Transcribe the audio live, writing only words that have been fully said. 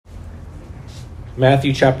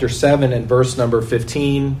Matthew chapter 7 and verse number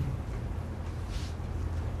 15.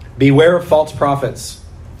 Beware of false prophets,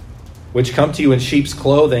 which come to you in sheep's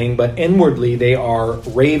clothing, but inwardly they are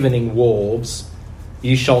ravening wolves.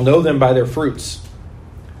 Ye shall know them by their fruits.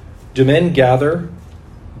 Do men gather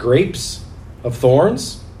grapes of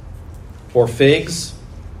thorns, or figs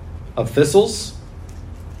of thistles?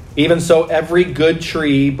 Even so every good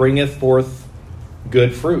tree bringeth forth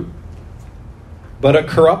good fruit, but a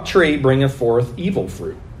corrupt tree bringeth forth evil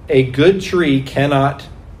fruit. A good tree cannot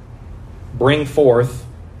bring forth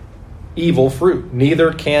evil fruit,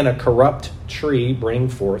 neither can a corrupt tree bring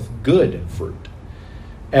forth good fruit.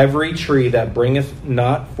 Every tree that bringeth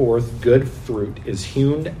not forth good fruit is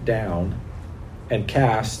hewn down and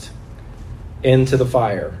cast into the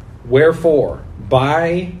fire. Wherefore,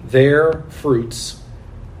 by their fruits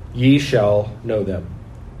ye shall know them.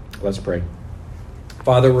 Let's pray.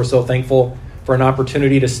 Father, we're so thankful for an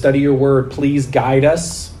opportunity to study your word. Please guide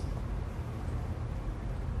us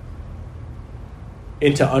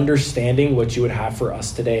into understanding what you would have for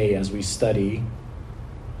us today as we study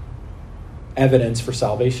evidence for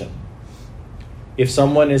salvation. If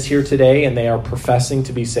someone is here today and they are professing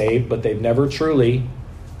to be saved, but they've never truly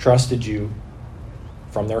trusted you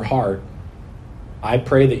from their heart, I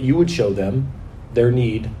pray that you would show them their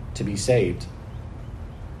need to be saved.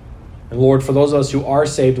 And Lord, for those of us who are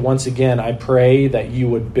saved, once again, I pray that you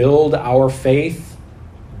would build our faith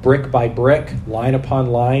brick by brick, line upon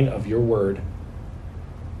line of your word,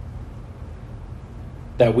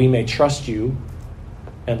 that we may trust you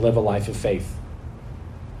and live a life of faith.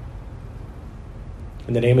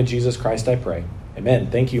 In the name of Jesus Christ, I pray.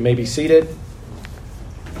 Amen. Thank you. You may be seated.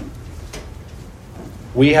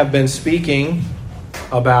 We have been speaking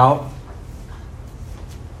about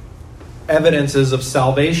evidences of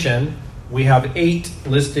salvation. We have 8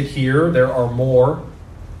 listed here. There are more.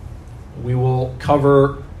 We will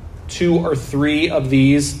cover 2 or 3 of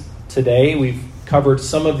these today. We've covered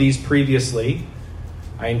some of these previously.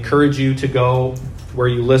 I encourage you to go where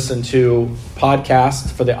you listen to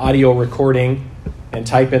podcasts for the audio recording and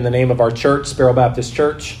type in the name of our church, Sparrow Baptist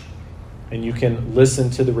Church, and you can listen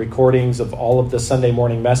to the recordings of all of the Sunday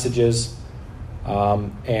morning messages,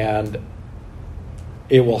 and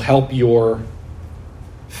it will help your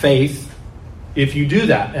faith if you do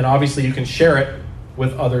that. And obviously you can share it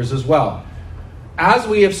with others as well. As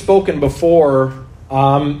we have spoken before,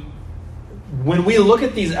 when we look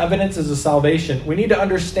at these evidences of salvation, we need to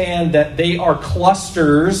understand that they are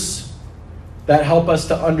clusters that help us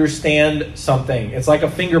to understand something. It's like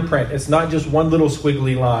a fingerprint. It's not just one little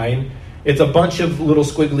squiggly line. It's a bunch of little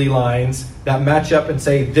squiggly lines that match up and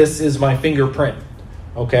say, this is my fingerprint.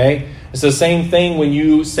 Okay? It's the same thing when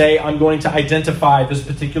you say, I'm going to identify this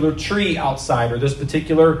particular tree outside or this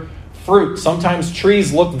particular fruit. Sometimes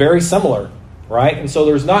trees look very similar, right? And so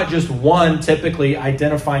there's not just one typically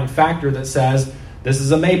identifying factor that says, this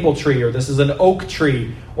is a maple tree, or this is an oak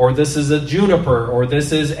tree, or this is a juniper, or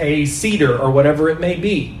this is a cedar, or whatever it may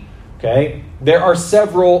be. Okay? There are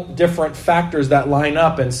several different factors that line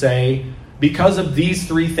up and say, because of these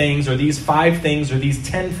 3 things, or these 5 things, or these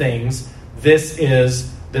 10 things, this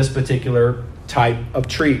is this particular type of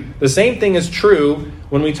tree. The same thing is true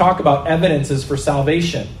when we talk about evidences for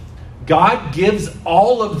salvation. God gives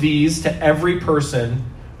all of these to every person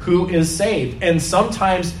who is saved. And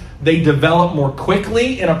sometimes they develop more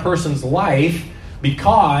quickly in a person's life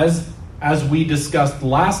because, as we discussed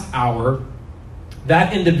last hour,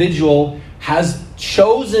 that individual has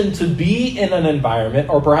chosen to be in an environment,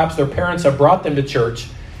 or perhaps their parents have brought them to church,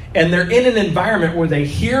 and they're in an environment where they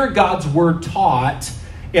hear God's word taught.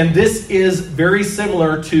 And this is very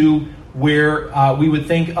similar to where we would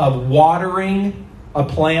think of watering a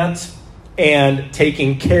plant and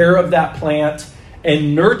taking care of that plant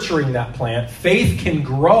and nurturing that plant. Faith can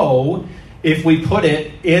grow if we put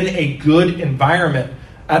it in a good environment.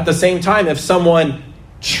 At the same time, if someone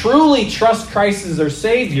truly trusts Christ as their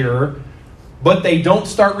Savior, but they don't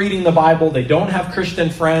start reading the Bible, they don't have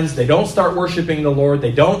Christian friends, they don't start worshiping the Lord,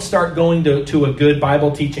 they don't start going to a good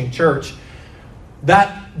Bible teaching church,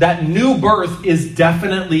 that new birth is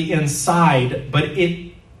definitely inside, but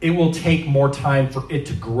it will take more time for it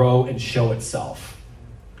to grow and show itself.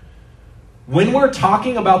 When we're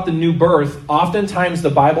talking about the new birth, oftentimes the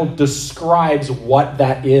Bible describes what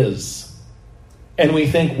that is. And we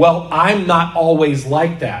think, well, I'm not always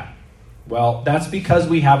like that. Well, that's because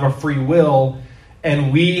we have a free will,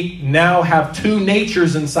 and we now have 2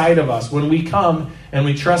 natures inside of us. When we come and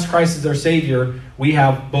we trust Christ as our Savior, we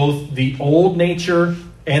have both the old nature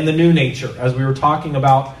and the new nature. As we were talking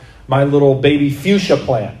about my little baby fuchsia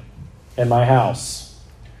plant in my house.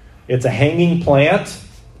 It's a hanging plant.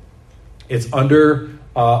 It's under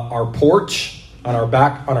our porch, on our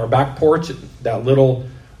back porch, that little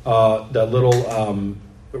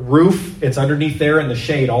roof. It's underneath there in the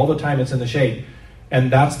shade. All the time it's in the shade. And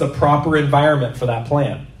that's the proper environment for that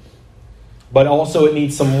plant. But also it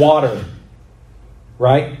needs some water,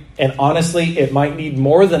 right? And honestly, it might need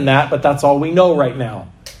more than that, but that's all we know right now.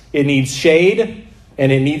 It needs shade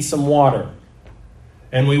and it needs some water.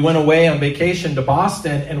 And we went away on vacation to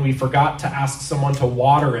Boston and we forgot to ask someone to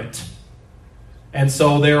water it. And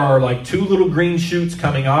so there are like 2 little green shoots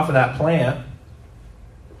coming off of that plant.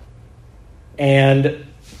 And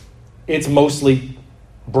it's mostly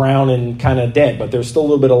brown and kind of dead, but there's still a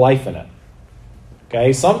little bit of life in it.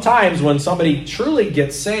 Okay, sometimes when somebody truly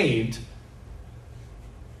gets saved,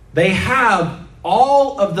 they have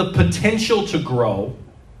all of the potential to grow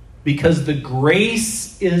because the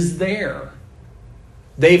grace is there.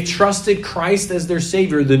 They've trusted Christ as their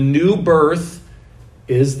Savior. The new birth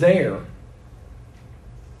is there.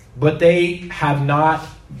 But they have not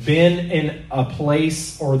been in a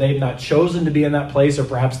place, or they've not chosen to be in that place, or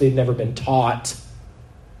perhaps they've never been taught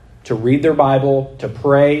to read their Bible, to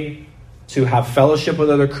pray, to have fellowship with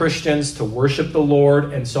other Christians, to worship the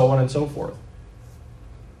Lord, and so on and so forth.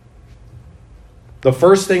 The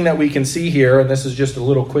first thing that we can see here, and this is just a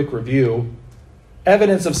little quick review,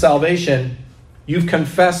 evidence of salvation, you've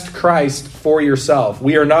confessed Christ for yourself.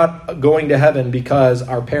 We are not going to heaven because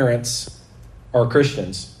our parents are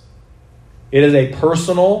Christians. It is a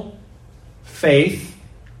personal faith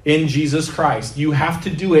in Jesus Christ. You have to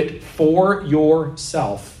do it for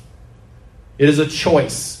yourself. It is a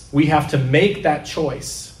choice. We have to make that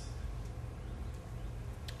choice.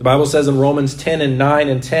 The Bible says in Romans 10 and 9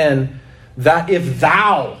 and 10 that if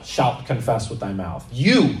thou shalt confess with thy mouth,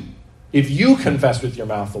 if you confess with your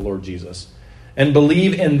mouth the Lord Jesus, and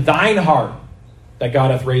believe in thine heart that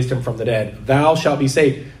God hath raised him from the dead, thou shalt be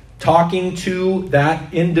saved. Talking to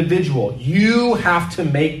that individual. You have to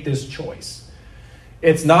make this choice.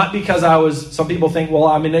 It's not because some people think, well,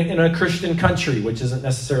 I'm in a Christian country, which isn't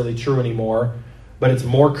necessarily true anymore, but it's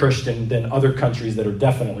more Christian than other countries that are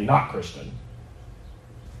definitely not Christian.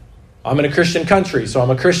 I'm in a Christian country, so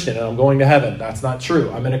I'm a Christian and I'm going to heaven. That's not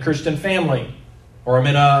true. I'm in a Christian family, or I'm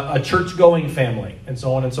in a church-going family, and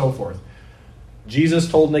so on and so forth. Jesus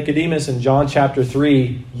told Nicodemus in John chapter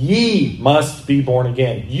 3, ye must be born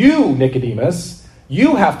again. You, Nicodemus,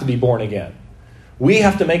 you have to be born again. We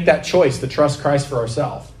have to make that choice to trust Christ for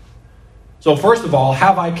ourselves. So first of all,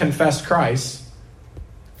 have I confessed Christ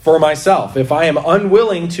for myself? If I am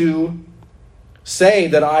unwilling to say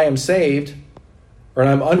that I am saved, or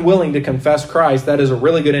I'm unwilling to confess Christ, that is a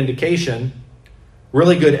really good indication,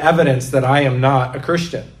 really good evidence that I am not a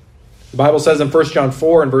Christian. The Bible says in 1 John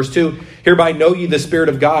 4 and verse 2, hereby know ye the Spirit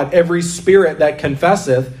of God. Every spirit that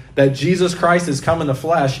confesseth that Jesus Christ is come in the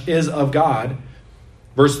flesh is of God.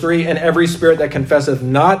 Verse 3, and every spirit that confesseth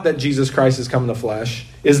not that Jesus Christ is come in the flesh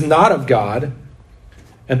is not of God.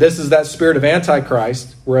 And this is that spirit of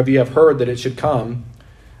Antichrist, whereof ye have heard that it should come.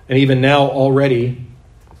 And even now already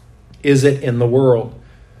is it in the world.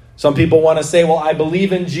 Some people want to say, well, I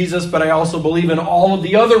believe in Jesus, but I also believe in all of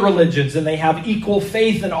the other religions, and they have equal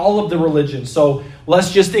faith in all of the religions. So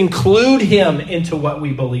let's just include him into what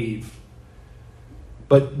we believe.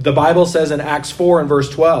 But the Bible says in Acts 4 and verse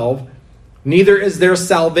 12, neither is there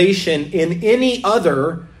salvation in any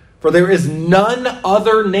other, for there is none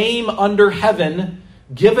other name under heaven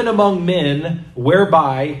given among men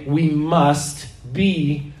whereby we must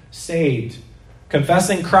be saved.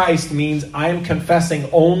 Confessing Christ means I am confessing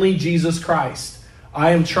only Jesus Christ. I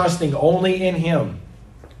am trusting only in him.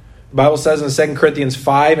 The Bible says in 2 Corinthians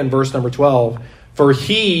 5 and verse number 12, for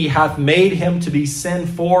he hath made him to be sin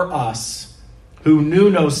for us, who knew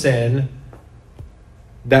no sin,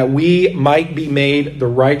 that we might be made the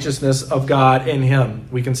righteousness of God in him.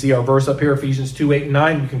 We can see our verse up here, Ephesians 2, 8, and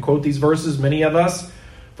 9. We can quote these verses, many of us.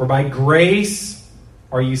 For by grace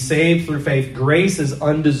are ye saved through faith. Grace is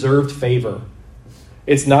undeserved favor.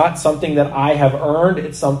 It's not something that I have earned.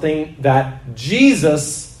 It's something that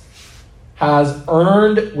Jesus has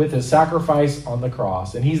earned with his sacrifice on the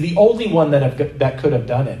cross. And he's the only one that could have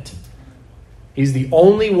done it. He's the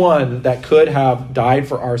only one that could have died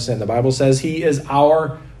for our sin. The Bible says he is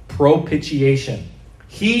our propitiation.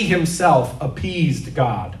 He himself appeased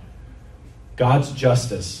God. God's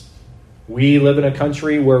justice. We live in a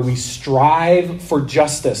country where we strive for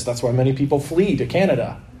justice. That's why many people flee to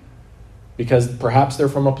Canada. Because perhaps they're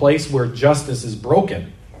from a place where justice is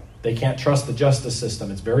broken. They can't trust the justice system.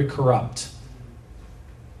 It's very corrupt.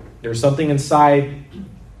 There's something inside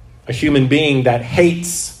a human being that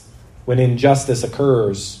hates when injustice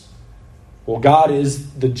occurs. Well, God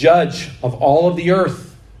is the judge of all of the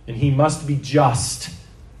earth. and he must be just.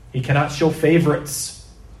 He cannot show favorites.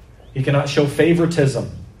 He cannot show favoritism,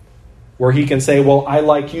 where he can say, well, I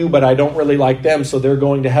like you, but I don't really like them, so they're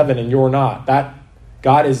going to heaven and you're not. That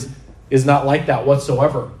God is not like that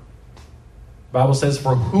whatsoever. The Bible says,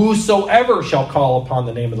 for whosoever shall call upon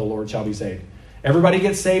the name of the Lord shall be saved. Everybody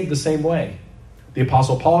gets saved the same way. The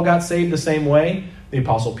Apostle Paul got saved the same way. The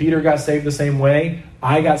Apostle Peter got saved the same way.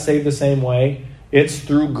 I got saved the same way. It's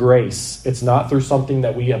through grace. It's not through something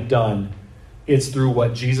that we have done. It's through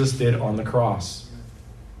what Jesus did on the cross.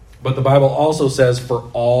 But the Bible also says, for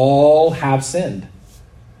all have sinned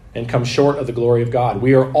and come short of the glory of God.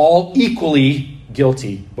 We are all equally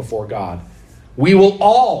guilty before God. We will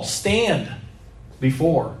all stand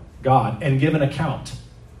before God and give an account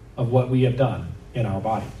of what we have done in our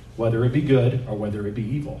body, whether it be good or whether it be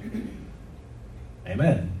evil.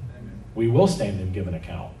 Amen. We will stand and give an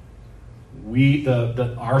account.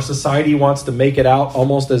 Our society wants to make it out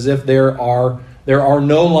almost as if there are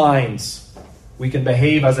no lines. We can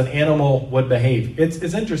behave as an animal would behave.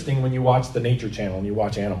 It's interesting when you watch the Nature Channel and you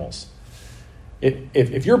watch animals.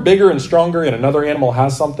 If you're bigger and stronger and another animal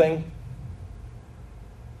has something,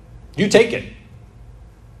 you take it.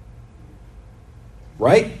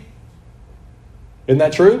 Right? Isn't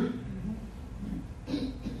that true?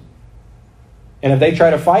 And if they try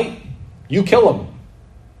to fight, you kill them.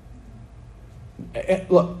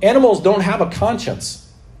 Look, animals don't have a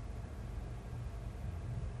conscience.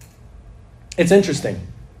 It's interesting.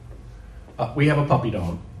 We have a puppy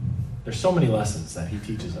dog. There's so many lessons that he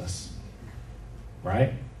teaches us,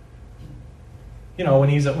 right? You know, when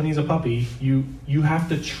he's a puppy, you have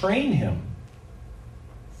to train him.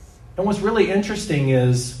 And what's really interesting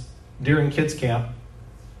is during kids camp,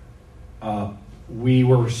 we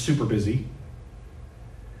were super busy,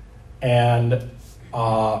 and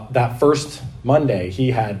that first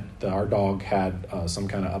Monday, our dog had some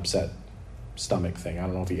kind of upset stomach thing. I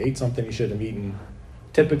don't know if he ate something he shouldn't have eaten.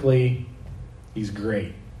 Typically, he's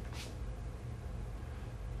great.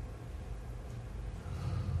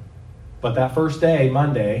 But that first day,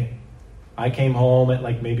 Monday, I came home at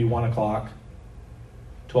like maybe 1 o'clock,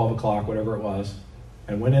 12 o'clock, whatever it was,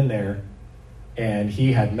 and went in there, and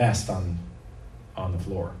he had messed on the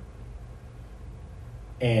floor.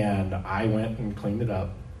 And I went and cleaned it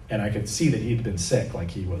up, and I could see that he'd been sick,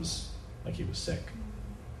 like he was sick.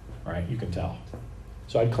 All right, you can tell.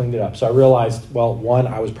 So I cleaned it up. So I realized, well, 1,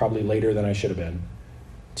 I was probably later than I should have been.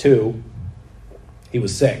 2, he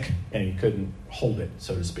was sick, and he couldn't hold it,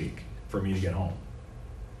 so to speak, for me to get home.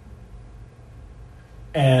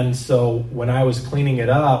 And so when I was cleaning it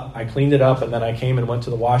up, I cleaned it up, and then I came and went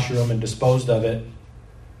to the washroom and disposed of it.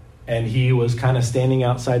 And he was kind of standing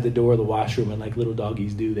outside the door of the washroom, and like little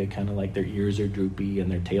doggies do, they kind of like their ears are droopy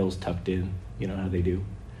and their tails tucked in. You know how they do?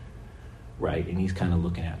 Right? And he's kind of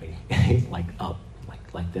looking at me, like up,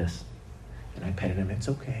 like this. And I petted him. It's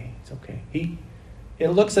okay. It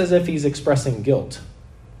looks as if he's expressing guilt.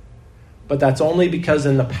 But that's only because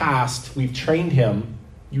in the past we've trained him,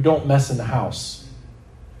 you don't mess in the house.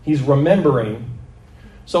 He's remembering.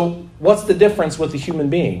 So what's the difference with the human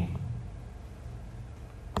being?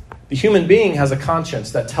 The human being has a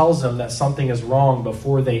conscience that tells them that something is wrong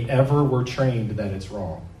before they ever were trained that it's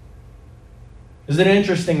wrong. Isn't it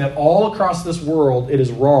interesting that all across this world it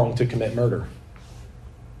is wrong to commit murder?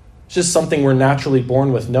 It's just something we're naturally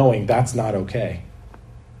born with, knowing that's not okay.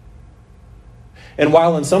 And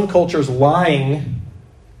while in some cultures lying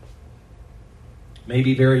may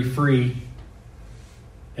be very free,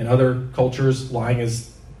 in other cultures lying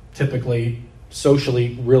is typically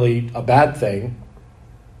socially really a bad thing.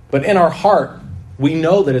 But in our heart, we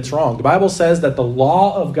know that it's wrong. The Bible says that the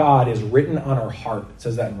law of God is written on our heart. It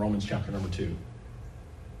says that in Romans chapter number 2.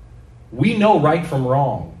 We know right from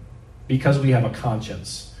wrong because we have a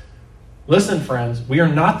conscience. Listen, friends, we are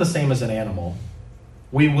not the same as an animal.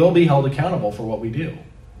 We will be held accountable for what we do.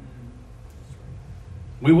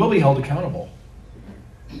 We will be held accountable.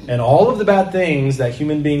 And all of the bad things that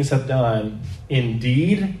human beings have done in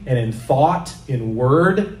deed and in thought, in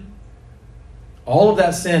word, all of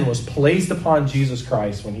that sin was placed upon Jesus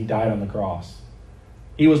Christ when he died on the cross.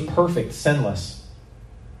 He was perfect, sinless.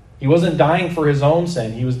 He wasn't dying for his own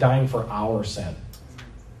sin. He was dying for our sin.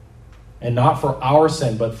 And not for our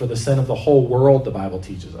sin, but for the sin of the whole world, the Bible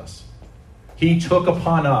teaches us. He took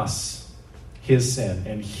upon us his sin,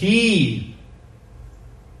 and he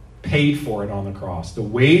paid for it on the cross. The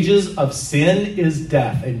wages of sin is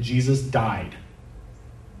death, and Jesus died.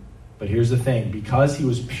 But here's the thing, because he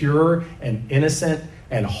was pure and innocent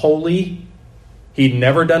and holy, he'd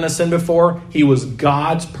never done a sin before, he was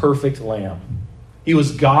God's perfect lamb. He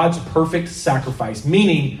was God's perfect sacrifice,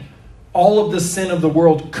 meaning all of the sin of the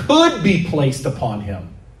world could be placed upon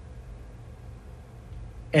him.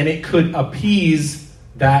 And it could appease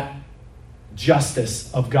that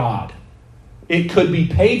justice of God. It could be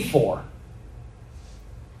paid for.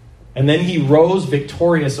 And then he rose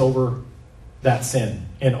victorious over that sin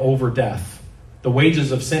and over death. The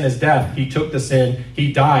wages of sin is death. He took the sin,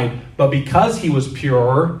 he died. But because he was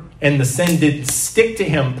pure and the sin didn't stick to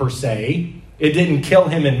him per se, it didn't kill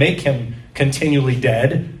him and make him continually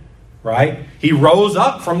dead, right? He rose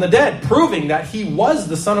up from the dead, proving that he was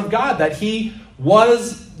the Son of God, that he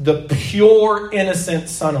was the pure, innocent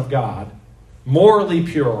Son of God, morally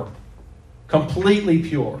pure, completely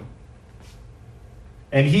pure.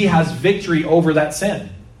 And he has victory over that sin.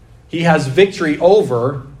 He has victory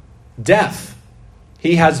over death.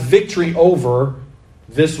 He has victory over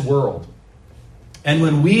this world. And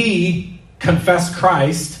when we confess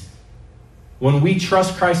Christ, when we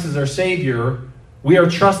trust Christ as our Savior, we are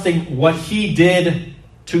trusting what he did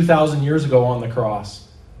 2,000 years ago on the cross.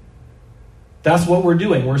 That's what we're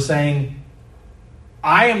doing. We're saying,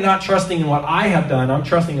 I am not trusting in what I have done. I'm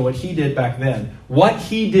trusting in what he did back then. What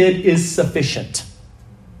he did is sufficient.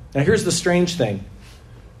 Now here's the strange thing.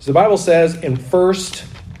 So the Bible says in 1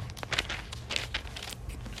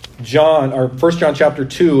 John chapter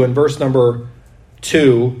 2 and verse number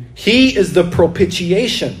 2, he is the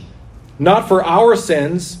propitiation, not for our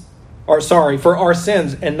sins, for our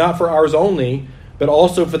sins, and not for ours only, but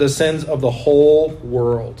also for the sins of the whole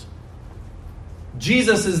world.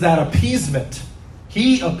 Jesus is that appeasement.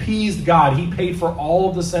 He appeased God. He paid for all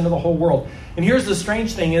of the sin of the whole world. And here's the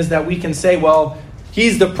strange thing is that we can say, well,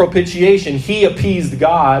 he's the propitiation. He appeased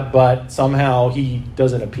God, but somehow he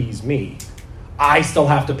doesn't appease me. I still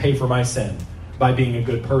have to pay for my sin by being a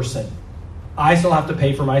good person. I still have to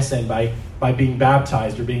pay for my sin by being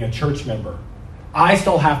baptized or being a church member. I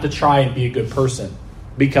still have to try and be a good person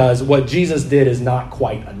because what Jesus did is not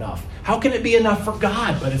quite enough. How can it be enough for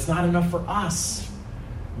God, but it's not enough for us?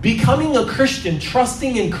 Becoming a Christian,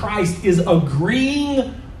 trusting in Christ, is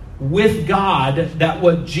agreeing with God that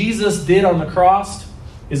what Jesus did on the cross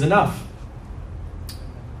is enough.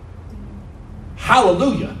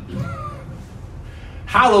 Hallelujah.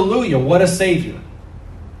 Hallelujah. What a Savior.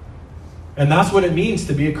 And that's what it means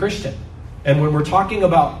to be a Christian. And when we're talking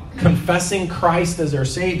about confessing Christ as our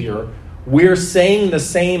Savior, we're saying the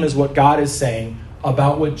same as what God is saying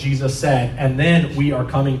about what Jesus said. And then we are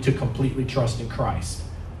coming to completely trust in Christ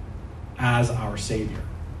as our Savior.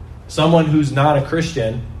 Someone who's not a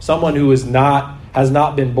Christian, someone who has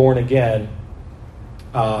not been born again,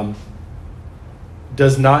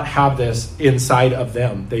 does not have this inside of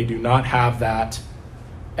them. They do not have that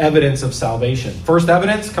evidence of salvation. First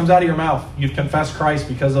evidence comes out of your mouth. You've confessed Christ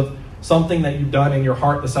because of something that you've done in your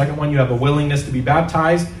heart. The second one, you have a willingness to be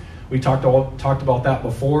baptized. We talked about that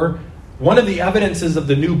before. One of the evidences of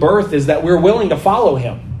the new birth is that we're willing to follow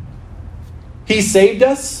him. He saved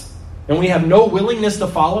us, and we have no willingness to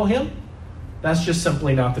follow him. That's just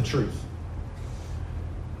simply not the truth.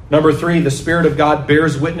 Number 3, the Spirit of God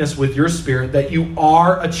bears witness with your spirit that you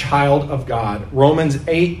are a child of God. Romans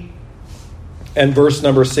 8 and verse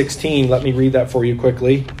number 16. Let me read that for you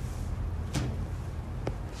quickly.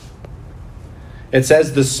 It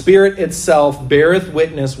says, the Spirit itself beareth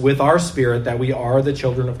witness with our spirit that we are the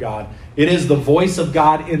children of God. It is the voice of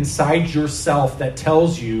God inside yourself that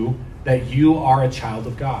tells you that you are a child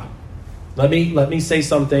of God. Let me say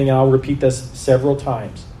something, and I'll repeat this several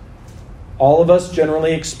times. All of us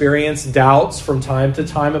generally experience doubts from time to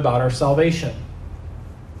time about our salvation.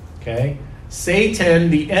 Okay? Satan,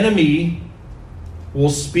 the enemy, will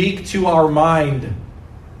speak to our mind.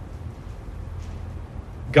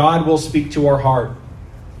 God will speak to our heart.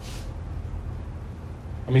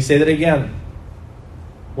 Let me say that again.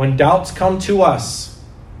 When doubts come to us,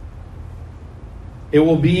 it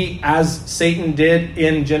will be as Satan did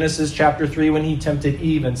in Genesis chapter 3 when he tempted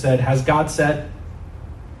Eve and said, has God said?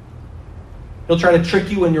 He'll try to trick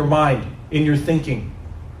you in your mind, in your thinking.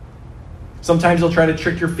 Sometimes he'll try to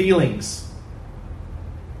trick your feelings.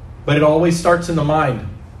 But it always starts in the mind.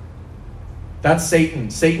 That's Satan.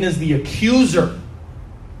 Satan is the accuser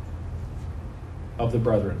of the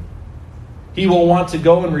brethren. He will want to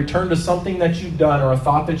go and return to something that you've done or a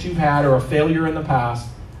thought that you've had or a failure in the past.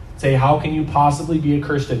 Say, how can you possibly be a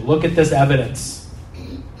Christian? Look at this evidence.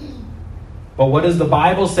 But what does the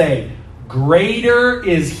Bible say? Greater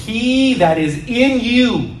is he that is in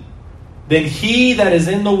you than he that is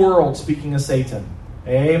in the world, speaking of Satan.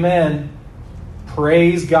 Amen.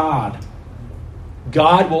 Praise God.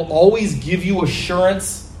 God will always give you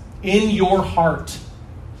assurance in your heart.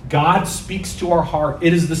 God speaks to our heart.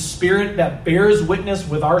 It is the Spirit that bears witness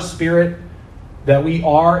with our spirit that we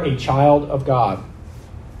are a child of God.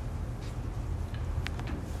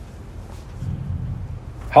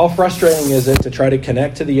 How frustrating is it to try to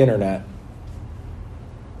connect to the internet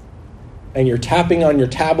and you're tapping on your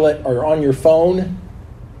tablet or on your phone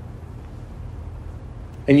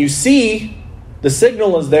and you see the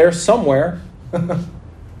signal is there somewhere.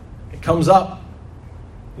 It comes up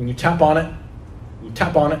and you tap on it, you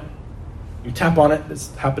tap on it, you tap on it.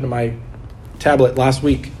 This happened to my tablet last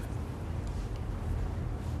week.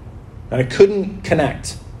 And I couldn't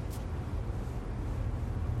connect.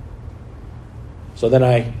 So then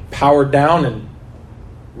I powered down and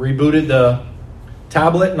rebooted the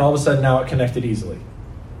tablet, and all of a sudden now it connected easily.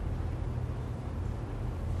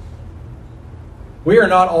 We are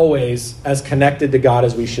not always as connected to God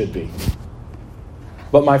as we should be.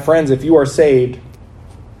 But my friends, if you are saved,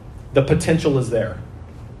 the potential is there.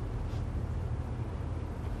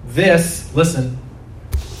 This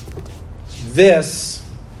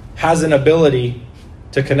has an ability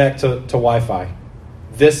to connect to Wi-Fi.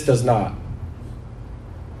 This does not.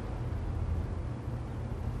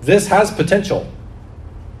 This has potential.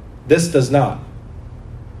 This does not.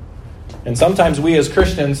 And sometimes we as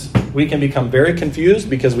Christians, we can become very confused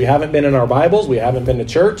because we haven't been in our Bibles, we haven't been to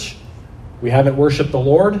church, we haven't worshiped the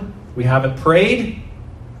Lord, we haven't prayed.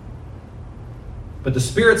 But the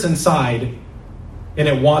Spirit's inside and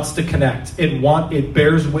it wants to connect. It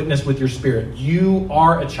bears witness with your spirit. You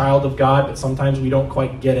are a child of God, but sometimes we don't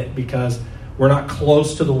quite get it because we're not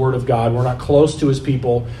close to the Word of God. We're not close to His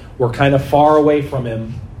people. We're kind of far away from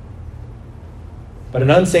Him. But an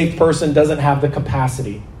unsaved person doesn't have the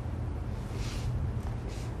capacity.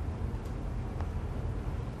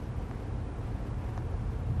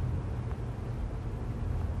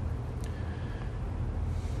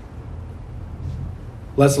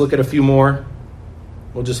 Let's look at a few more.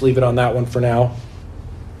 We'll just leave it on that one for now.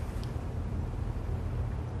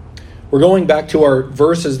 We're going back to our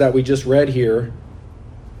verses that we just read here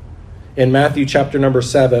in Matthew chapter number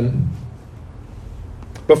 7.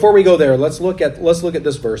 Before we go there, let's look at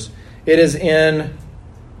this verse. It is in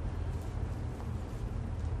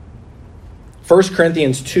 1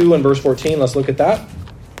 Corinthians 2 and verse 14. Let's look at that.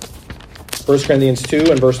 1 Corinthians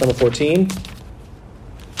 2 and verse number 14.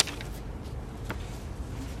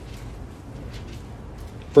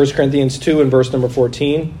 1 Corinthians 2 and verse number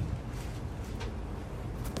 14.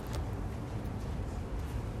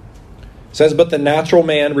 It says, "But the natural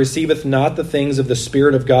man receiveth not the things of the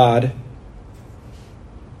Spirit of God,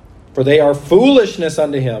 for they are foolishness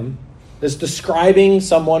unto him." It's describing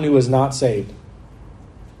someone who is not saved.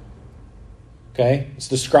 Okay? It's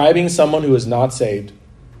describing someone who is not saved.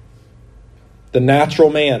 The natural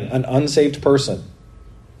man, an unsaved person,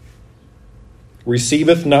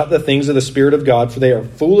 receiveth not the things of the Spirit of God, for they are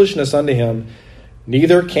foolishness unto him,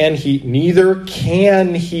 neither can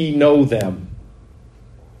he know them,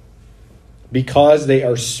 because they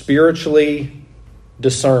are spiritually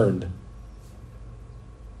discerned.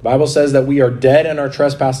 The Bible says that we are dead in our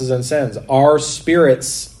trespasses and sins. Our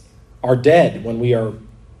spirits are dead when we are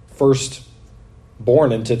first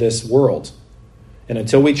born into this world. And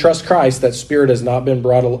until we trust Christ, that spirit has not been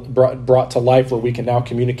brought to life where we can now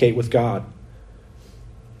communicate with God.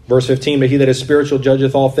 Verse 15, "But he that is spiritual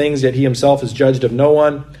judgeth all things, yet he himself is judged of no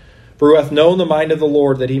one. For who hath known the mind of the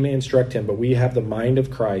Lord, that he may instruct him? But we have the mind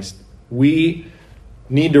of Christ." We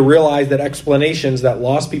need to realize that explanations that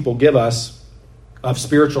lost people give us of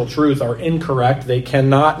spiritual truth are incorrect. They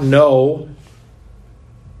cannot know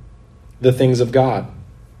the things of God.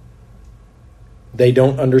 They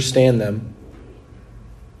don't understand them.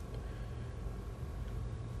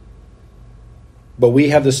 But we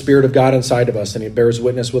have the Spirit of God inside of us, and He bears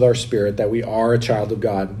witness with our spirit that we are a child of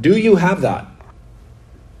God. Do you have that?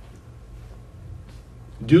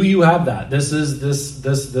 Do you have that? This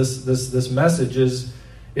message is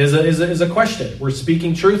a question. We're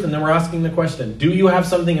speaking truth, and then we're asking the question: do you have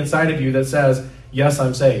something inside of you that says, "Yes,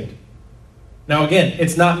 I'm saved"? Now, again,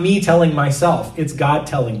 it's not me telling myself; it's God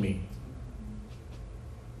telling me.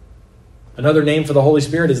 Another name for the Holy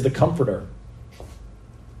Spirit is the Comforter.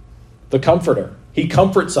 The Comforter. He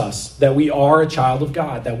comforts us that we are a child of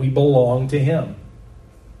God, that we belong to Him.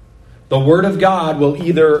 The Word of God will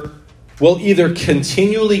either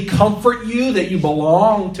continually comfort you that you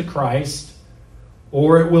belong to Christ,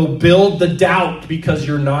 or it will build the doubt because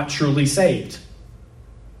you're not truly saved.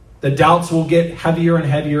 The doubts will get heavier and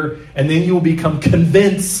heavier, and then you will become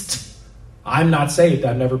convinced, I'm not saved,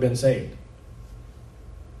 I've never been saved.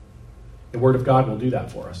 The Word of God will do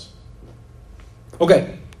that for us.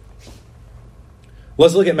 Okay.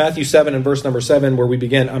 Let's look at Matthew 7 and verse number 7 where we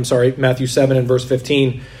begin. Matthew 7 and verse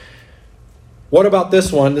 15. What about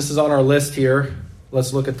this one? This is on our list here.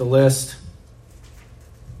 Let's look at the list.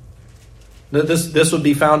 This would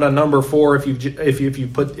be found on number 4 if you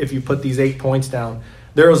put these 8 points down.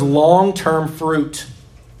 There is long-term fruit.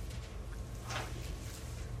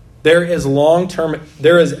 There is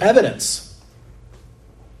evidence.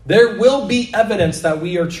 There will be evidence that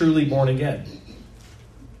we are truly born again.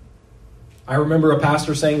 I remember a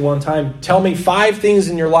pastor saying one time, tell me 5 things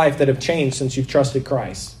in your life that have changed since you've trusted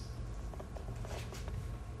Christ.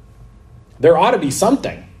 There ought to be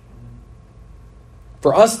something.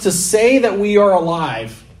 For us to say that we are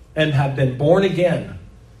alive and have been born again,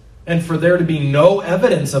 and for there to be no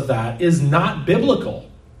evidence of that is not biblical.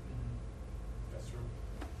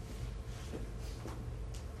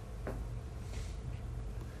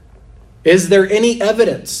 Is there any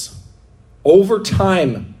evidence over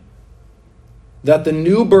time that the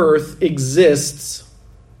new birth exists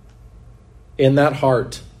in that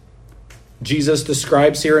heart? Jesus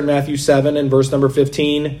describes here in Matthew 7 and verse number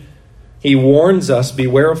 15, he warns us,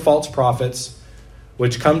 beware of false prophets,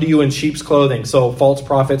 which come to you in sheep's clothing. So false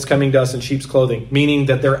prophets coming to us in sheep's clothing, meaning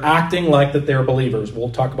that they're acting like that they're believers.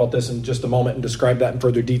 We'll talk about this in just a moment and describe that in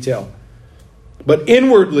further detail. But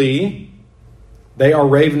inwardly, they are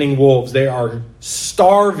ravening wolves. They are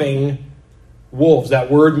starving wolves.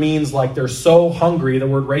 That word means like they're so hungry. The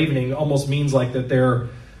word ravening almost means like that they're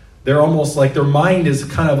almost like their mind is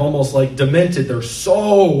kind of almost like demented. They're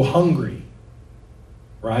so hungry.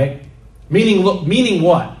 Right? Meaning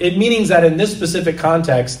what? It means that in this specific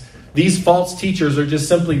context, these false teachers are just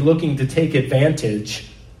simply looking to take advantage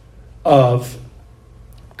of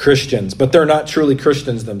Christians, but they're not truly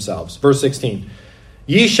Christians themselves. Verse 16,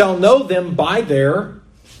 ye shall know them by their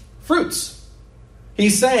fruits.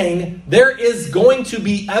 He's saying there is going to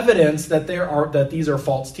be evidence that these are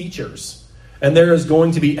false teachers, and there is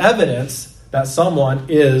going to be evidence that someone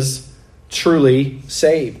is truly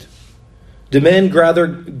saved. Do men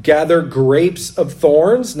gather grapes of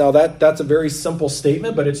thorns? Now that's a very simple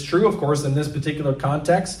statement, but it's true, of course, in this particular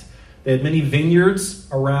context. They had many vineyards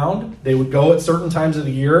around. They would go at certain times of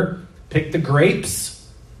the year, pick the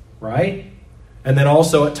grapes, right? And then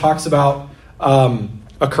also it talks about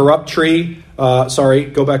a corrupt tree.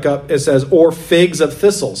 Go back up. It says, or figs of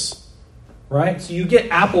thistles, right? So you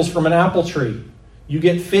get apples from an apple tree. You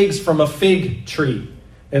get figs from a fig tree,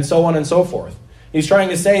 and so on and so forth. He's trying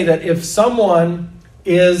to say that if someone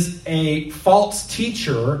is a false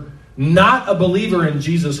teacher, not a believer in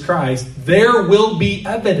Jesus Christ, there will be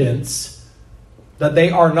evidence that they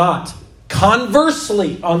are not.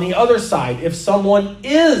 Conversely, on the other side, if someone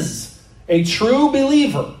is a true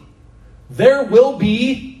believer, there will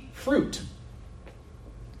be fruit.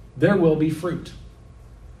 There will be fruit.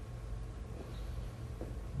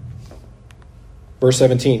 Verse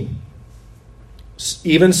 17.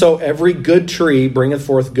 Even so, every good tree bringeth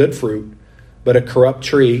forth good fruit, but a corrupt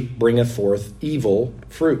tree bringeth forth evil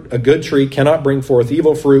fruit. A good tree cannot bring forth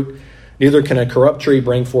evil fruit, neither can a corrupt tree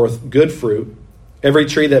bring forth good fruit. Every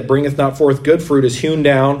tree that bringeth not forth good fruit is hewn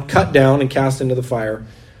down, cut down, and cast into the fire.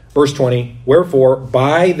 Verse 20, wherefore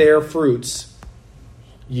by their fruits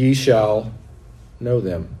ye shall know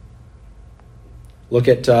them. Look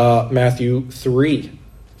at Matthew 3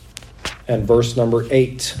 and verse number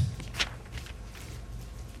 8.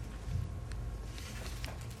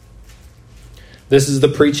 This is the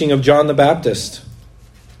preaching of John the Baptist.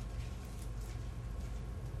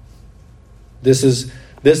 This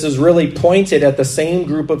is really pointed at the same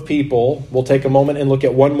group of people. We'll take a moment and look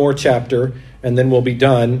at one more chapter, and then we'll be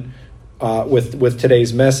done with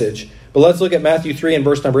today's message. But let's look at Matthew 3 and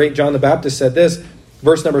verse number 8. John the Baptist said this,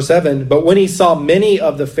 verse number 7, but when he saw many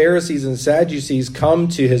of the Pharisees and Sadducees come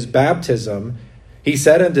to his baptism, he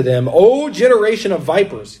said unto them, O generation of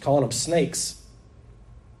vipers, calling them snakes,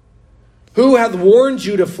 who hath warned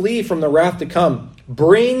you to flee from the wrath to come?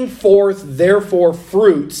 Bring forth therefore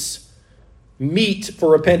fruits meet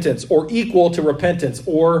for repentance, or equal to repentance,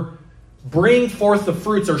 or bring forth the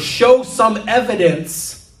fruits, or show some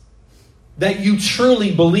evidence that you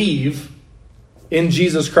truly believe in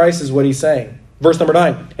Jesus Christ, is what he's saying. Verse number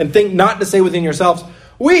 9, and think not to say within yourselves,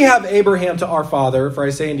 we have Abraham to our father, for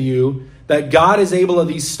I say unto you, that God is able of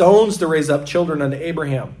these stones to raise up children unto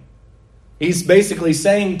Abraham. He's basically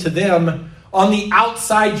saying to them, on the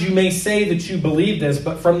outside you may say that you believe this,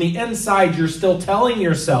 but from the inside you're still telling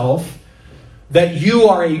yourself that you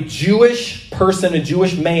are a Jewish person, a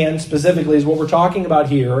Jewish man specifically is what we're talking about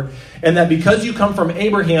here, and that because you come from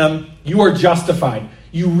Abraham, you are justified.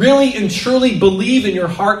 You really and truly believe in your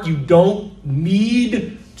heart you don't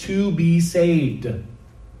need to be saved.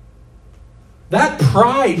 That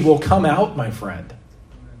pride will come out, my friend.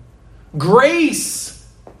 Grace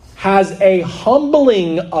has a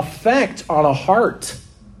humbling effect on a heart.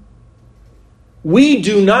 We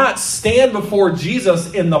do not stand before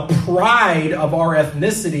Jesus in the pride of our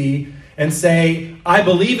ethnicity and say, I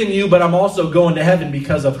believe in you, but I'm also going to heaven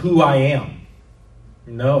because of who I am.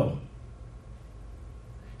 No.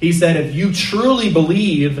 He said, if you truly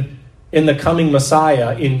believe in the coming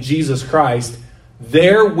Messiah, in Jesus Christ,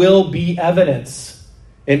 there will be evidence.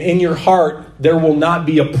 And in your heart, there will not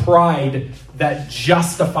be a pride that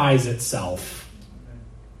justifies itself.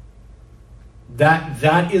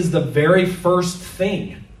 That is the very first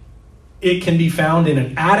thing. It can be found in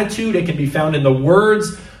an attitude. It can be found in the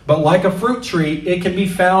words. But like a fruit tree, it can be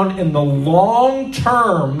found in the long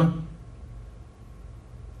term.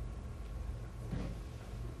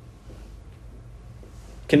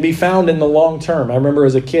 Can be found in the long term. I remember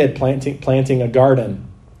as a kid planting a garden.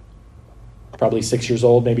 Probably 6 years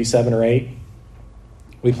old, maybe 7 or 8.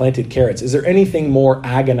 We planted carrots. Is there anything more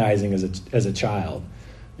agonizing as a child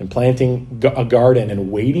than planting a garden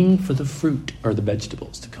and waiting for the fruit or the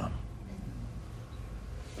vegetables to come?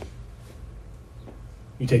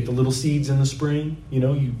 You take the little seeds in the spring,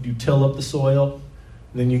 you till up the soil,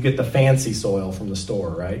 and then you get the fancy soil from the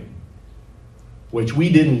store, right? Which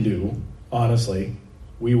we didn't do, honestly.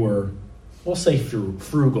 We were, we'll say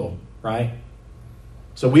frugal, right?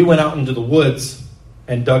 So we went out into the woods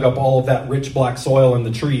and dug up all of that rich black soil in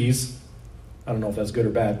the trees. I don't know if that's good or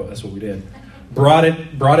bad, but that's what we did. Brought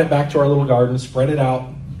it back to our little garden, spread it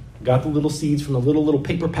out, got the little seeds from the little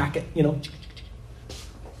paper packet,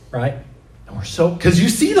 right? And we're so, because you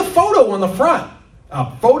see the photo on the front,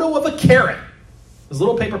 a photo of a carrot, this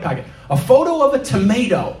little paper packet, a photo of a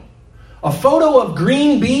tomato, a photo of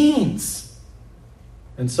green beans,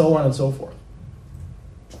 and so on and so forth.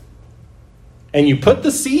 And you put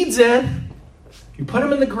the seeds in, you put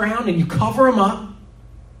them in the ground, and you cover them up.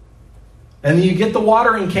 And then you get the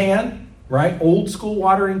watering can, right? Old school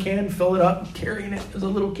watering can, fill it up, carrying it as a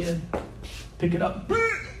little kid. Pick it up.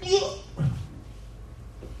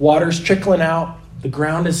 Water's trickling out. The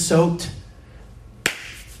ground is soaked.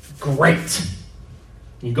 Great.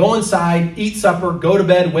 You go inside, eat supper, go to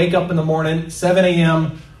bed, wake up in the morning, 7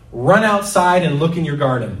 a.m., run outside and look in your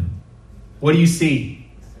garden. What do you see?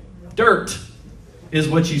 Dirt is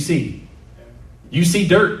what you see. You see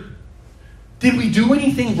dirt. Did we do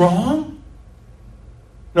anything wrong?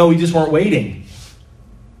 No, we just weren't waiting.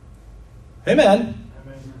 Amen.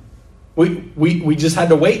 We just had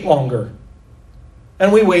to wait longer.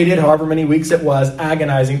 And we waited however many weeks it was,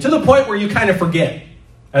 agonizing, to the point where you kind of forget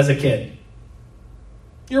as a kid.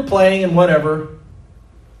 You're playing and whatever,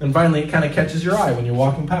 and finally it kind of catches your eye when you're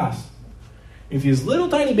walking past. If you see this little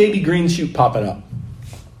tiny baby green shoot popping up,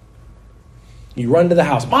 you run to the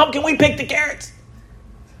house. Mom, can we pick the carrots?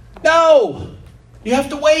 No! You have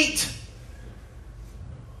to wait.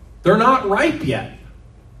 They're not ripe yet.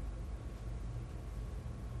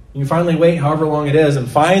 You finally wait however long it is, and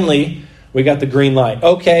finally we got the green light.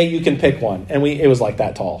 Okay, you can pick one. And it was like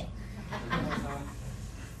that tall.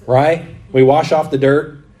 Right? We wash off the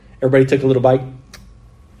dirt. Everybody took a little bite.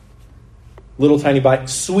 Little tiny bite.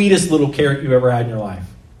 Sweetest little carrot you've ever had in your life.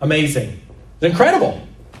 Amazing. It's incredible.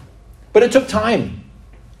 But it took time.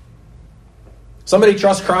 Somebody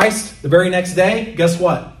trusts Christ the very next day. Guess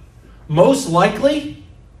what? Most likely,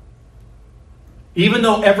 even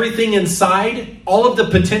though everything inside, all of the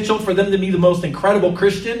potential for them to be the most incredible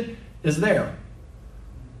Christian is there.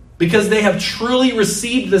 Because they have truly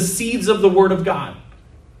received the seeds of the Word of God.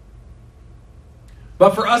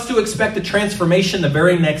 But for us to expect a transformation the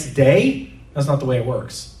very next day, that's not the way it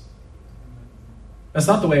works. That's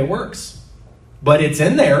not the way it works. But it's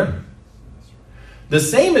in there. The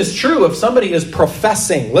same is true if somebody is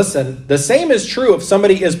professing. Listen, the same is true if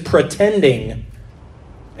somebody is pretending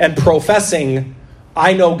and professing,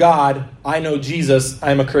 I know God, I know Jesus,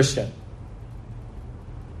 I'm a Christian.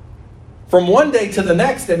 From one day to the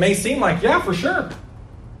next, it may seem like, yeah, for sure.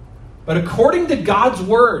 But according to God's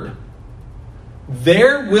Word,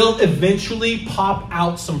 there will eventually pop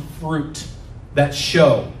out some fruit that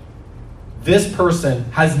show this person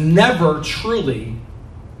has never truly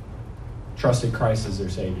trusted Christ as their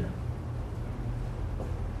Savior.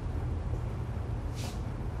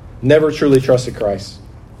 Never truly trusted Christ.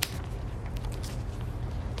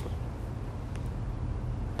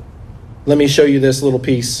 Let me show you this little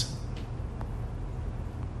piece.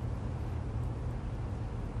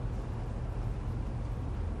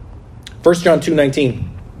 First John 2:19.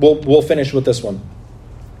 We'll finish with this one.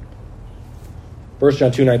 1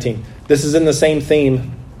 John 2:19. This is in the same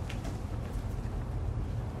theme.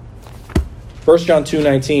 1 John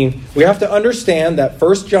 2:19. We have to understand that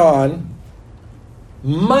 1 John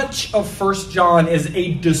Much of 1 John is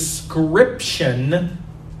a description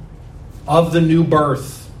of the new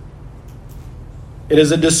birth. It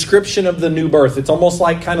is a description of the new birth. It's almost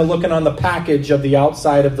like kind of looking on the package of the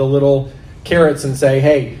outside of the little carrots and say,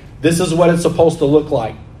 hey, this is what it's supposed to look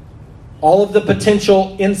like. All of the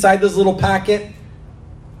potential inside this little packet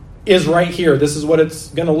is right here. This is what it's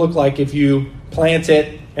going to look like if you plant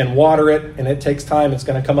it and water it, and it takes time. It's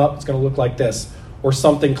going to come up. It's going to look like this, or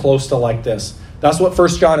something close to like this. That's what 1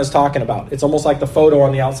 John is talking about. It's almost like the photo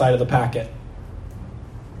on the outside of the packet.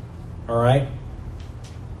 All right?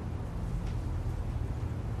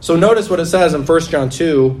 So notice what it says in 1 John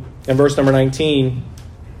 2 and verse number 19.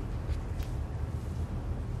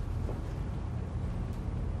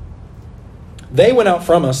 They went out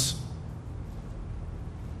from us,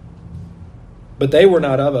 but they were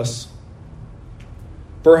not of us.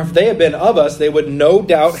 For if they had been of us, they would no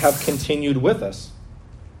doubt have continued with us.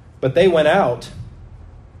 But they went out,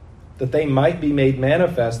 that they might be made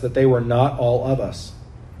manifest that they were not all of us.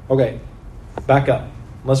 Okay, back up.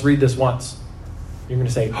 Let's read this once. You're going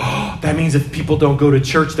to say, oh, that means if people don't go to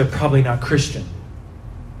church, they're probably not Christian.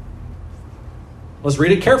 Let's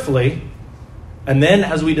read it carefully. And then,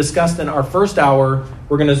 as we discussed in our first hour,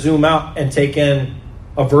 we're going to zoom out and take in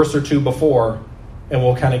a verse or two before, and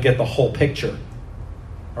we'll kind of get the whole picture.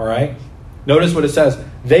 All right? Notice what it says.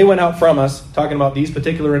 They went out from us, talking about these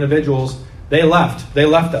particular individuals. They left. They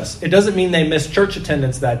left us. It doesn't mean they missed church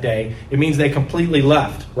attendance that day. It means they completely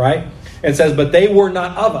left, right? It says, but they were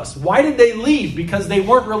not of us. Why did they leave? Because they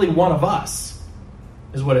weren't really one of us,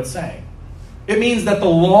 is what it's saying. It means that the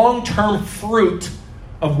long-term fruit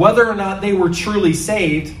of whether or not they were truly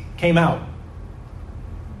saved came out.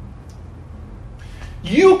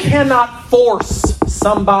 You cannot force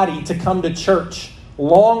somebody to come to church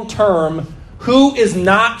long-term who is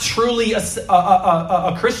not truly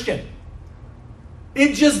a Christian.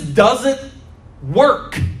 It just doesn't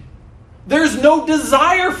work. There's no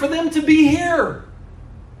desire for them to be here.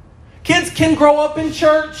 Kids can grow up in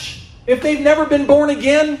church. If they've never been born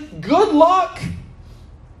again, good luck.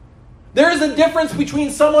 There is a difference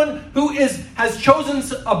between someone who has chosen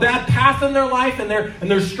a bad path in their life and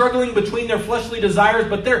they're struggling between their fleshly desires,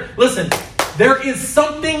 but there is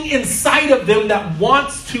something inside of them that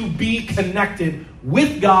wants to be connected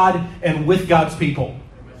with God and with God's people.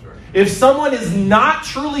 If someone is not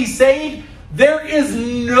truly saved, there is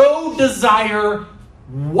no desire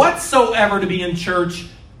whatsoever to be in church.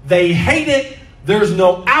 They hate it. There's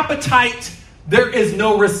no appetite. There is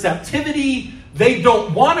no receptivity. They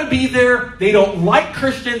don't want to be there. They don't like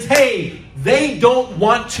Christians. Hey, they don't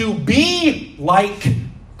want to be like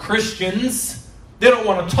Christians. They don't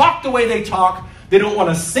want to talk the way they talk. They don't want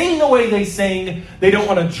to sing the way they sing. They don't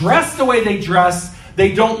want to dress the way they dress.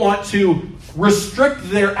 They don't want to restrict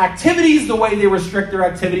their activities the way they restrict their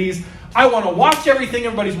activities. I want to watch everything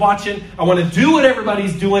everybody's watching. I want to do what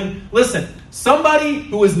everybody's doing. Listen, somebody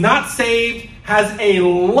who is not saved has a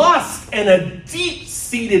lust and a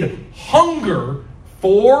deep-seated hunger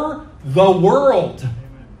for the world.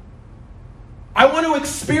 I want to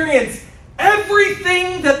experience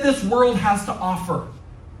everything that this world has to offer.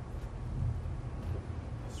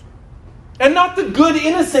 And not the good,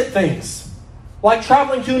 innocent things, like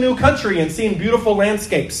traveling to a new country and seeing beautiful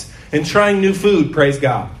landscapes and trying new food, praise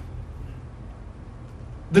God.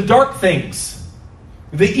 The dark things,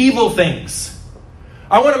 the evil things.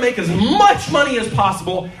 I want to make as much money as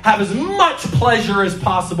possible, have as much pleasure as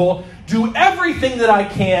possible, do everything that I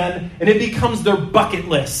can, and it becomes their bucket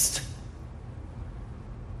list.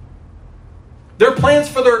 Their plans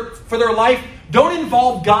for their life don't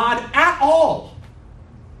involve God at all.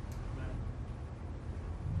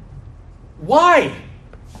 Why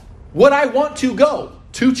would I want to go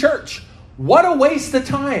to church? What a waste of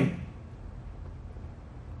time.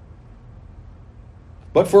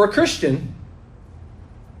 But for a Christian,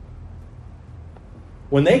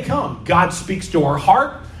 when they come, God speaks to our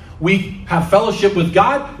heart. We have fellowship with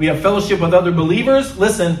God. We have fellowship with other believers.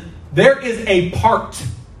 Listen, there is a part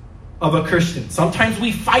of a Christian. Sometimes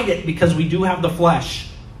we fight it because we do have the flesh.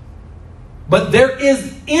 But there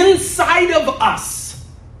is inside of us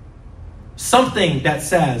something that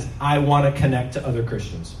says, I want to connect to other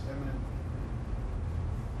Christians.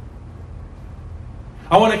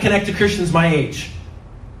 I want to connect to Christians my age.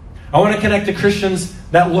 I want to connect to Christians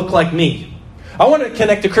that look like me. I want to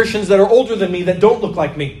connect to Christians that are older than me that don't look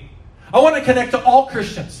like me. I want to connect to all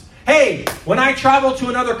Christians. Hey, when I travel to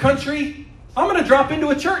another country, I'm going to drop into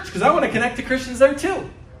a church because I want to connect to Christians there too.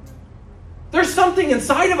 There's something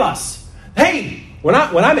inside of us. Hey, when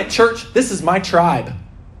I'm at church, this is my tribe.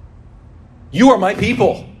 You are my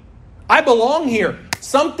people. I belong here.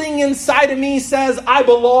 Something inside of me says, I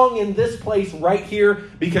belong in this place right here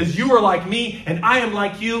because you are like me and I am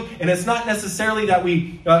like you. And it's not necessarily that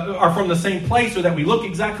we are from the same place or that we look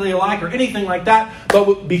exactly alike or anything like that,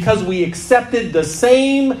 but because we accepted the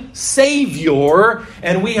same Savior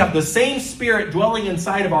and we have the same Spirit dwelling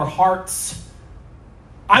inside of our hearts.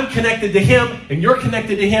 I'm connected to Him, and you're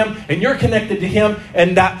connected to Him, and you're connected to Him,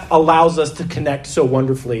 and that allows us to connect so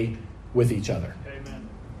wonderfully with each other. Amen.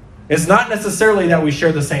 It's not necessarily that we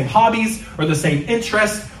share the same hobbies, or the same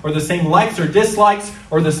interests, or the same likes or dislikes,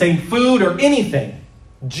 or the same food, or anything.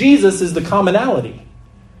 Jesus is the commonality.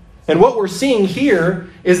 And what we're seeing here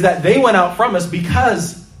is that they went out from us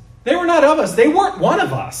because they were not of us. They weren't one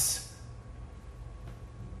of us.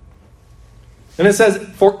 And it says,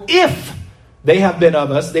 for if they have been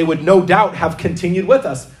of us, they would no doubt have continued with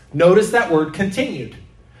us. Notice that word continued.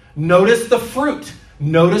 Notice the fruit.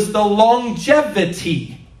 Notice the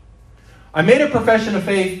longevity. I made a profession of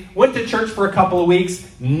faith, went to church for a couple of weeks,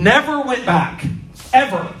 never went back,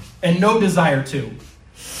 ever, and no desire to.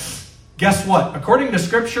 Guess what? According to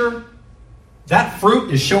Scripture, that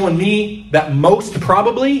fruit is showing me that most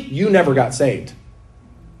probably you never got saved.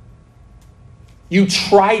 You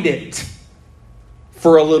tried it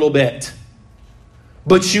for a little bit.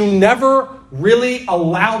 But you never really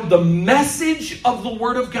allowed the message of the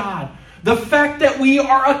Word of God. The fact that we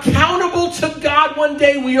are accountable to God one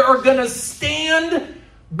day. We are going to stand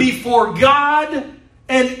before God.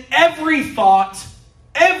 And every thought,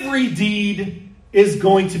 every deed is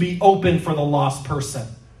going to be open for the lost person.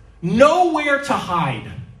 Nowhere to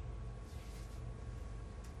hide.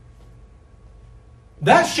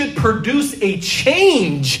 That should produce a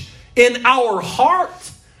change in our heart.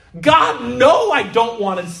 God, no, I don't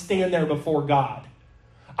want to stand there before God.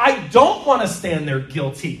 I don't want to stand there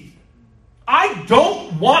guilty. I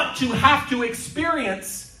don't want to have to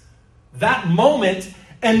experience that moment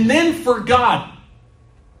and then for God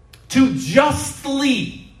to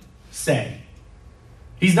justly say,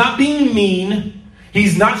 He's not being mean.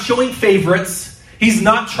 He's not showing favorites. He's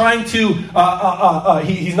not trying to,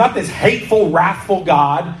 he's not this hateful, wrathful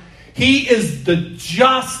God. He is the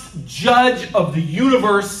just judge of the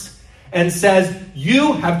universe and says,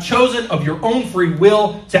 you have chosen of your own free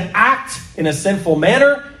will to act in a sinful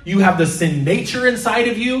manner. You have the sin nature inside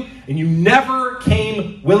of you, and you never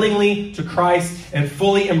came willingly to Christ and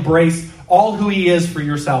fully embraced all who He is for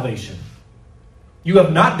your salvation. You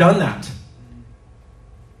have not done that.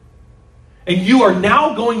 And you are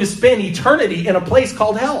now going to spend eternity in a place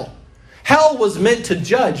called hell. Hell was meant to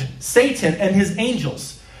judge Satan and his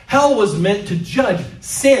angels. Hell was meant to judge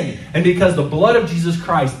sin. And because the blood of Jesus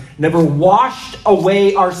Christ never washed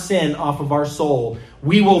away our sin off of our soul,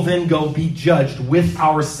 we will then go be judged with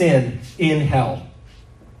our sin in hell.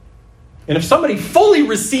 And if somebody fully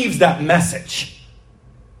receives that message,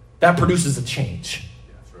 that produces a change.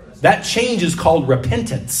 That change is called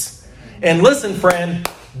repentance. And listen, friend,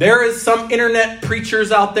 there is some internet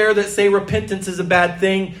preachers out there that say repentance is a bad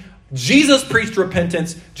thing. Jesus preached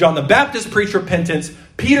repentance. John the Baptist preached repentance.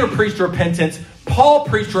 Peter preached repentance. Paul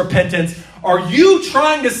preached repentance. Are you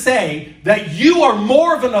trying to say that you are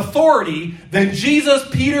more of an authority than Jesus,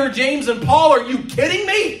 Peter, James, and Paul? Are you kidding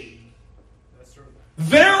me? That's true.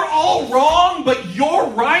 They're all wrong, but you're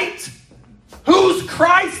right? Who's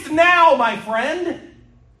Christ now, my friend?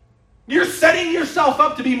 You're setting yourself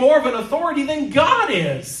up to be more of an authority than God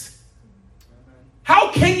is.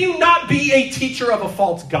 How can you not be a teacher of a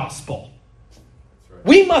false gospel? Right.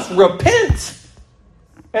 We must repent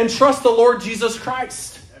and trust the Lord Jesus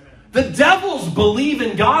Christ. Amen. The devils believe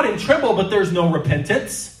in God and tremble, but there's no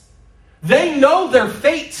repentance. They know their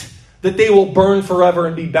fate, that they will burn forever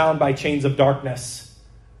and be bound by chains of darkness.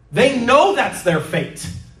 They know that's their fate,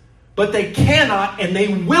 but they cannot and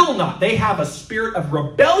they will not. They have a spirit of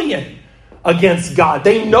rebellion against God.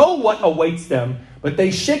 They know what awaits them, but they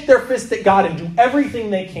shake their fist at God and do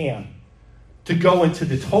everything they can to go into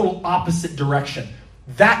the total opposite direction.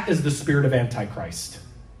 That is the spirit of Antichrist.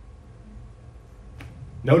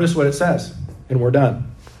 Notice what it says, and we're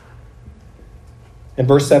done. In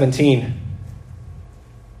verse 17,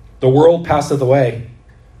 the world passeth away,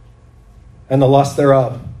 and the lust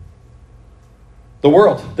thereof. The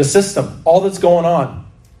world, the system, all that's going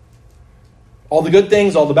on. All the good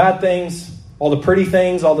things, all the bad things, all the pretty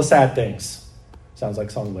things, all the sad things. Sounds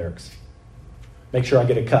like song lyrics. Make sure I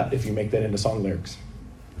get a cut if you make that into song lyrics.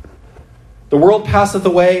 The world passeth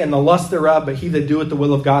away and the lust thereof, but he that doeth the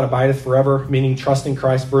will of God abideth forever, meaning trust in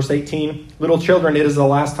Christ. Verse 18, little children, it is the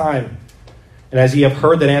last time. And as ye have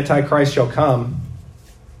heard that Antichrist shall come,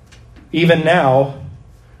 even now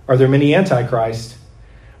are there many Antichrists,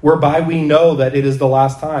 whereby we know that it is the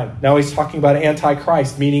last time. Now he's talking about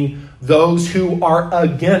Antichrist, meaning those who are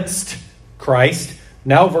against Christ.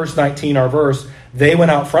 Now verse 19, our verse, they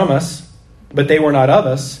went out from us, but they were not of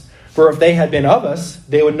us. For if they had been of us,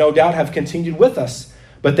 they would no doubt have continued with us.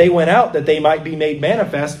 But they went out that they might be made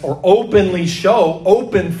manifest, or openly show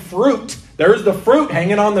open fruit. There's the fruit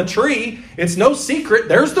hanging on the tree. It's no secret.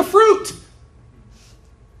 There's the fruit.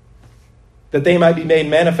 That they might be made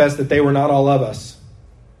manifest that they were not all of us.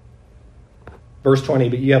 Verse 20,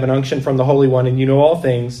 but you have an unction from the Holy One, and you know all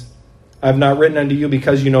things. I have not written unto you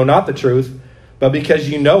because you know not the truth, but because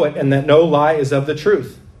you know it, and that no lie is of the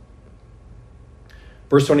truth.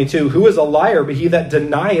 Verse 22, who is a liar but he that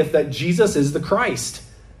denieth that Jesus is the Christ?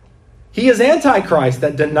 He is Antichrist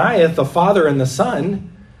that denieth the Father and the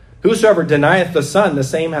Son. Whosoever denieth the Son, the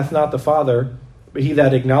same hath not the Father, but he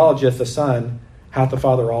that acknowledgeth the Son hath the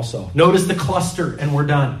Father also. Notice the cluster, and we're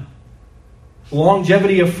done.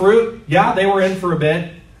 Longevity of fruit, yeah, they were in for a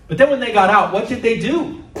bit. But then when they got out, what did they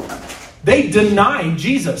do? They denied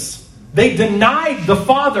Jesus. They denied the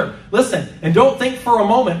Father. Listen, and don't think for a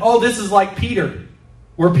moment, oh, this is like Peter,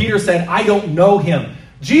 where Peter said, I don't know him.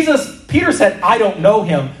 Peter said, I don't know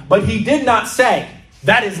him, but he did not say,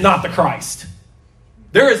 that is not the Christ.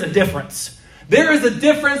 There is a difference. There is a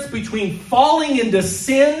difference between falling into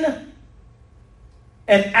sin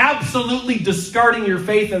and absolutely discarding your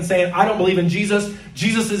faith and saying, I don't believe in Jesus.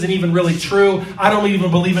 Jesus isn't even really true. I don't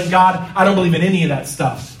even believe in God. I don't believe in any of that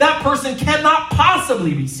stuff. That person cannot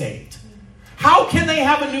possibly be saved. How can they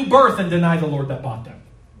have a new birth and deny the Lord that bought them?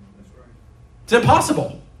 It's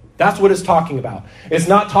impossible. That's what it's talking about. It's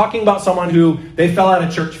not talking about someone who they fell out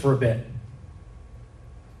of church for a bit.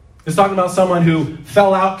 It's talking about someone who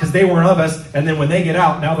fell out because they weren't of us, and then when they get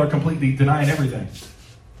out, now they're completely denying everything.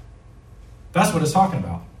 That's what it's talking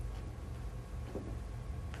about.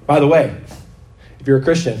 By the way, if you're a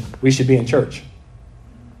Christian, we should be in church.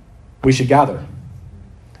 We should gather.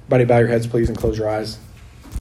 Everybody bow your heads, please, and close your eyes.